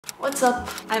What's up?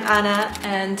 I'm Anna,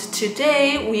 and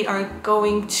today we are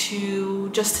going to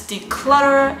just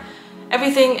declutter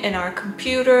everything in our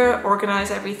computer, organize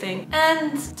everything,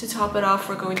 and to top it off,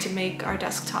 we're going to make our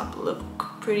desktop look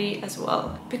pretty as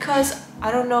well. Because I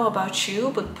don't know about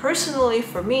you, but personally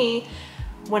for me,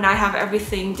 when I have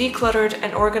everything decluttered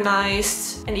and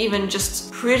organized and even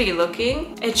just pretty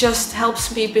looking, it just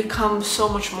helps me become so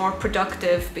much more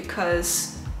productive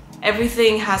because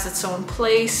everything has its own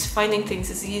place, finding things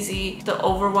is easy. The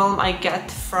overwhelm I get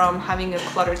from having a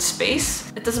cluttered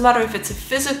space, it doesn't matter if it's a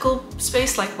physical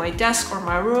space like my desk or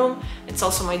my room, it's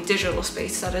also my digital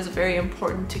space that is very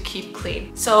important to keep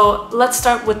clean. So let's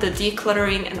start with the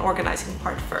decluttering and organizing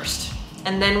part first.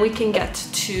 And then we can get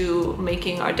to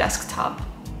making our desktop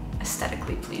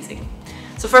aesthetically pleasing.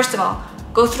 So first of all,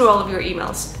 go through all of your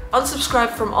emails.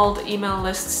 Unsubscribe from all the email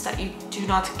lists that you do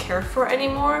not care for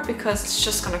anymore because it's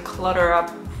just gonna clutter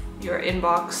up your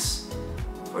inbox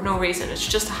for no reason. It's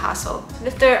just a hassle. And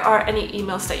if there are any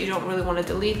emails that you don't really want to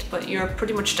delete, but you're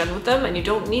pretty much done with them and you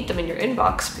don't need them in your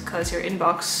inbox because your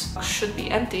inbox should be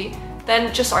empty,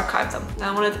 then just archive them.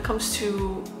 Now, when it comes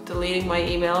to deleting my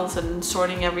emails and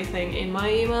sorting everything in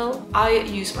my email, I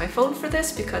use my phone for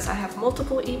this because I have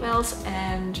multiple emails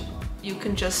and you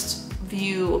can just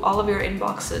view all of your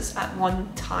inboxes at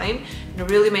one time. And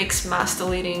it really makes mass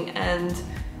deleting and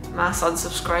mass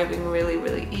unsubscribing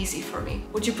really easy for me.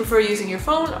 Would you prefer using your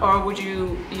phone or would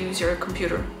you use your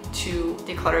computer to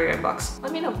declutter your inbox?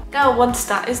 Let me know. Now, once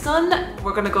that is done,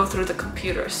 we're gonna go through the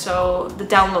computer. So the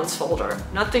downloads folder.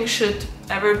 Nothing should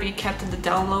ever be kept in the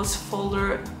downloads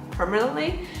folder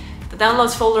permanently. The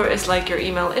downloads folder is like your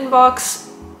email inbox.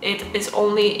 It is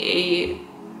only a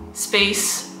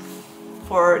space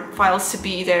for files to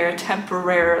be there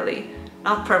temporarily,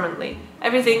 not permanently.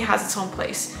 Everything has its own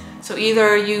place. So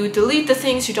either you delete the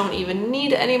things you don't even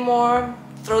need anymore,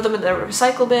 throw them in the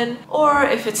recycle bin, or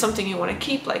if it's something you want to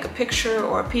keep, like a picture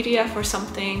or a PDF or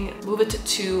something, move it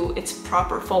to its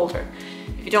proper folder.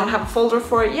 If you don't have a folder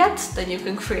for it yet, then you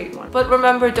can create one. But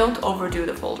remember, don't overdo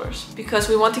the folders because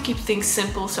we want to keep things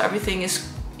simple so everything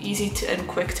is easy and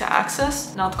quick to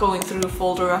access, not going through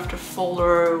folder after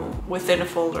folder within a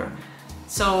folder.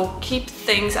 So keep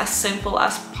things as simple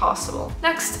as possible.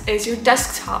 Next is your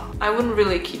desktop. I wouldn't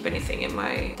really keep anything in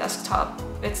my desktop.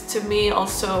 It's to me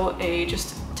also a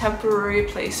just temporary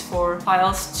place for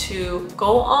files to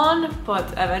go on, but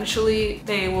eventually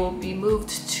they will be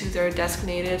moved to their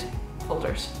designated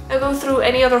folders. I go through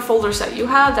any other folders that you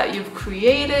have that you've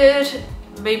created.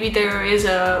 Maybe there is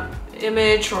a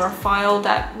image or a file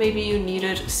that maybe you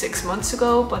needed 6 months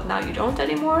ago, but now you don't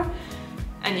anymore,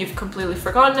 and you've completely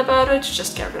forgotten about it,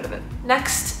 just get rid of it.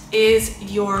 Next is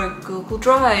your Google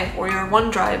Drive or your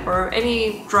OneDrive or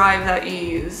any drive that you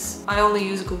use. I only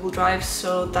use Google Drive,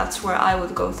 so that's where I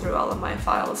would go through all of my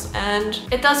files. And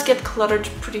it does get cluttered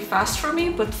pretty fast for me,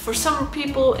 but for some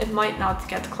people it might not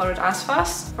get cluttered as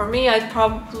fast. For me, I'd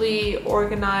probably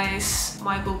organize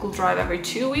my Google Drive every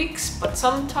 2 weeks, but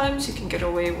sometimes you can get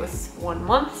away with 1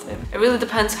 month. It really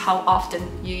depends how often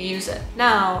you use it.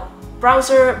 Now,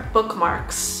 browser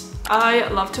bookmarks. I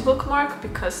love to bookmark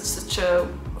because it's such a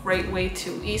great way to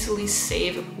easily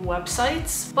save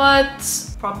websites, but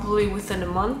probably within a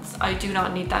month I do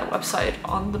not need that website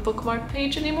on the bookmark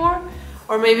page anymore.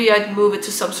 Or maybe I'd move it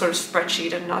to some sort of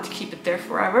spreadsheet and not keep it there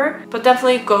forever. But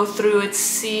definitely go through it,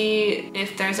 see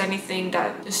if there's anything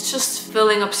that is just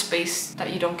filling up space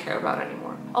that you don't care about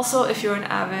anymore. Also, if you're an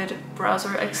avid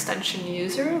browser extension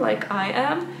user like I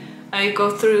am, I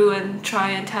go through and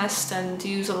try and test and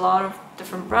use a lot of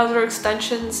different browser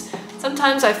extensions.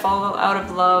 Sometimes I fall out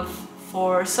of love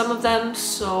for some of them,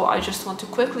 so I just want to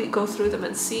quickly go through them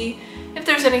and see if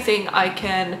there's anything I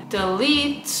can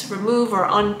delete, remove, or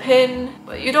unpin.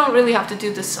 But you don't really have to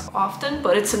do this often,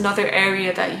 but it's another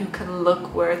area that you can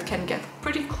look where it can get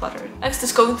pretty cluttered. Next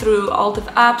is going through all the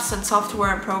apps and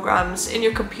software and programs in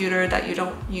your computer that you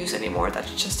don't use anymore,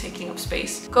 that's just taking up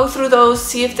space. Go through those,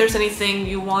 see if there's anything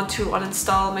you want to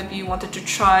uninstall. Maybe you wanted to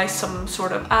try some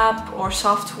sort of app or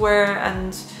software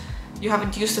and you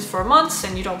haven't used it for months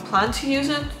and you don't plan to use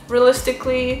it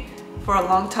realistically for a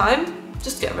long time.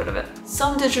 Just get rid of it.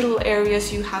 Some digital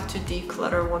areas you have to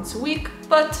declutter once a week,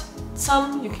 but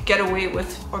some you can get away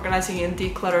with organizing and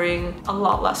decluttering a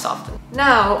lot less often.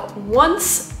 Now,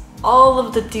 once all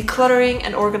of the decluttering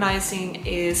and organizing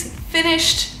is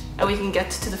finished, and we can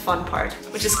get to the fun part,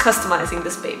 which is customizing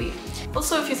this baby.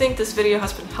 Also, if you think this video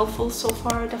has been helpful so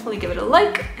far, definitely give it a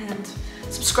like and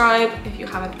Subscribe if you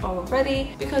haven't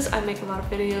already, because I make a lot of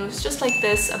videos just like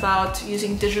this about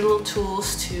using digital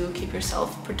tools to keep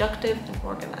yourself productive and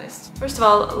organized. First of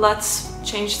all, let's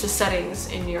change the settings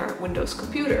in your Windows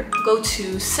computer. Go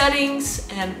to Settings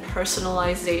and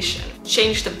Personalization.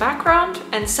 Change the background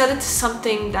and set it to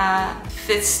something that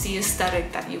fits the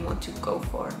aesthetic that you want to go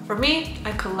for. For me,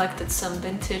 I collected some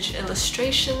vintage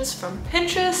illustrations from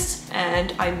Pinterest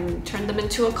and I turned them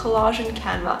into a collage in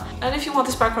Canva. And if you want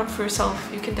this background for yourself,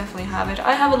 you can definitely have it.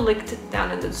 I have it linked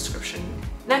down in the description.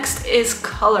 Next is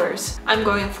colors. I'm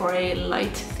going for a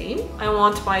light theme. I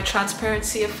want my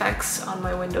transparency effects on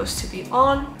my windows to be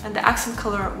on, and the accent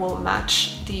color will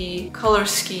match the color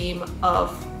scheme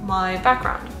of my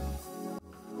background.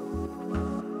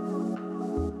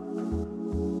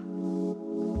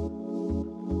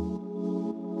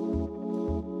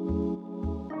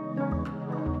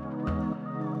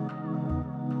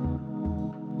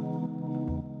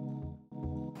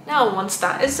 Now, once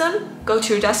that is done, go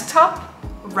to your desktop,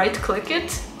 right-click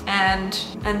it, and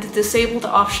disable the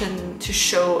option to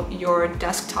show your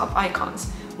desktop icons.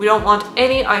 We don't want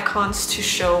any icons to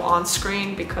show on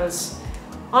screen because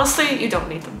honestly, you don't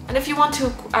need them. And if you want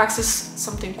to access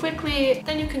something quickly,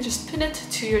 then you can just pin it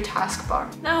to your taskbar.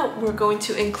 Now we're going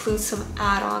to include some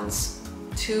add-ons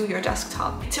to your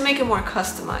desktop to make it more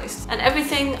customized, and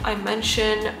everything I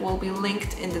mention will be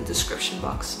linked in the description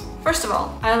box. First of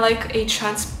all, I like a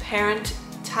transparent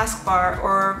taskbar,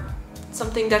 or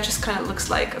something that just kind of looks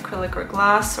like acrylic or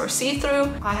glass or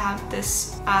see-through. I have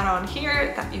this add-on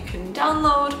here that you can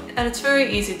download, and it's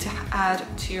very easy to add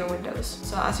to your windows.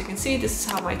 So as you can see, this is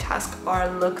how my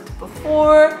taskbar looked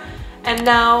before, and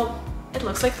now it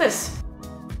looks like this.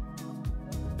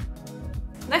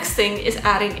 Next thing is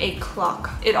adding a clock.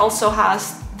 It also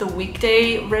has the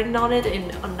weekday written on it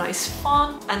in a nice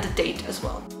font and the date as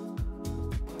well.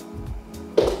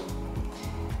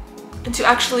 And to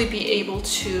actually be able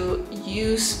to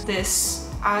use this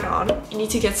add-on, you need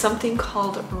to get something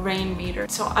called Rain Meter.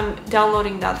 So I'm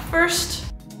downloading that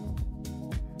first.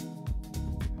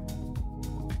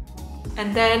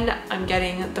 And then I'm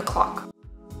getting the clock.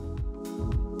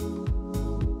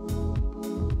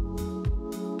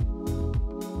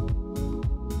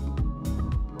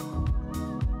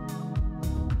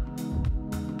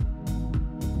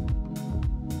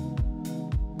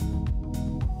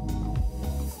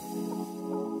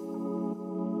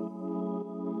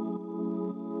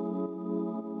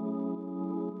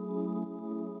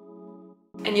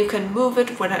 And you can move it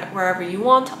wherever you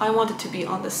want. I want it to be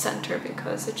on the center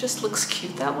because it just looks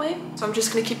cute that way. So I'm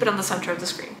just gonna keep it on the center of the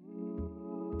screen.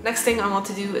 Next thing I want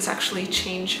to do is actually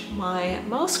change my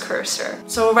mouse cursor.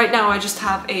 So right now I just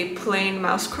have a plain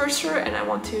mouse cursor and I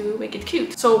want to make it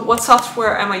cute. So what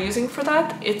software am I using for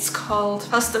that? It's called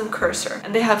Custom Cursor,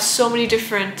 and they have so many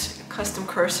different custom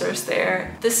cursors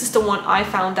there. This is the one I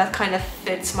found that kind of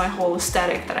fits my whole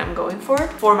aesthetic that I'm going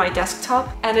for my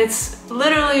desktop. And it's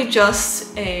literally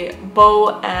just a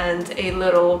bow and a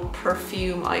little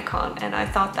perfume icon. And I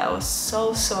thought that was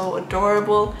so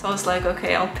adorable. I was like,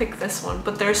 okay, I'll pick this one.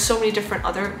 But there's so many different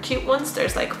other cute ones.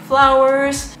 There's like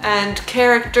flowers and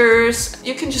characters.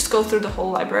 You can just go through the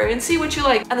whole library and see what you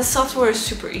like. And the software is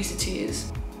super easy to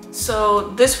use. So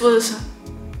this was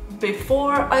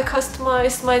before I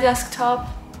customized my desktop,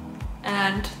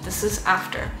 and this is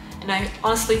after. And I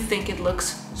honestly think it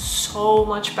looks so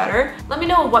much better. Let me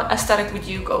know, what aesthetic would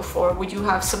you go for? Would you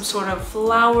have some sort of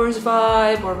flowers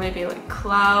vibe, or maybe like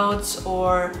clouds,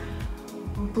 or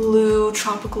blue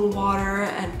tropical water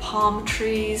and palm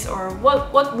trees, or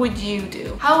what would you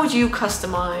do? How would you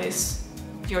customize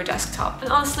your desktop?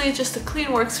 And honestly, just a clean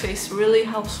workspace really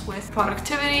helps with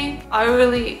productivity. I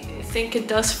really think it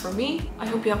does for me. I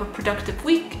hope you have a productive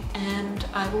week, and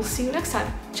I will see you next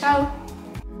time. Ciao!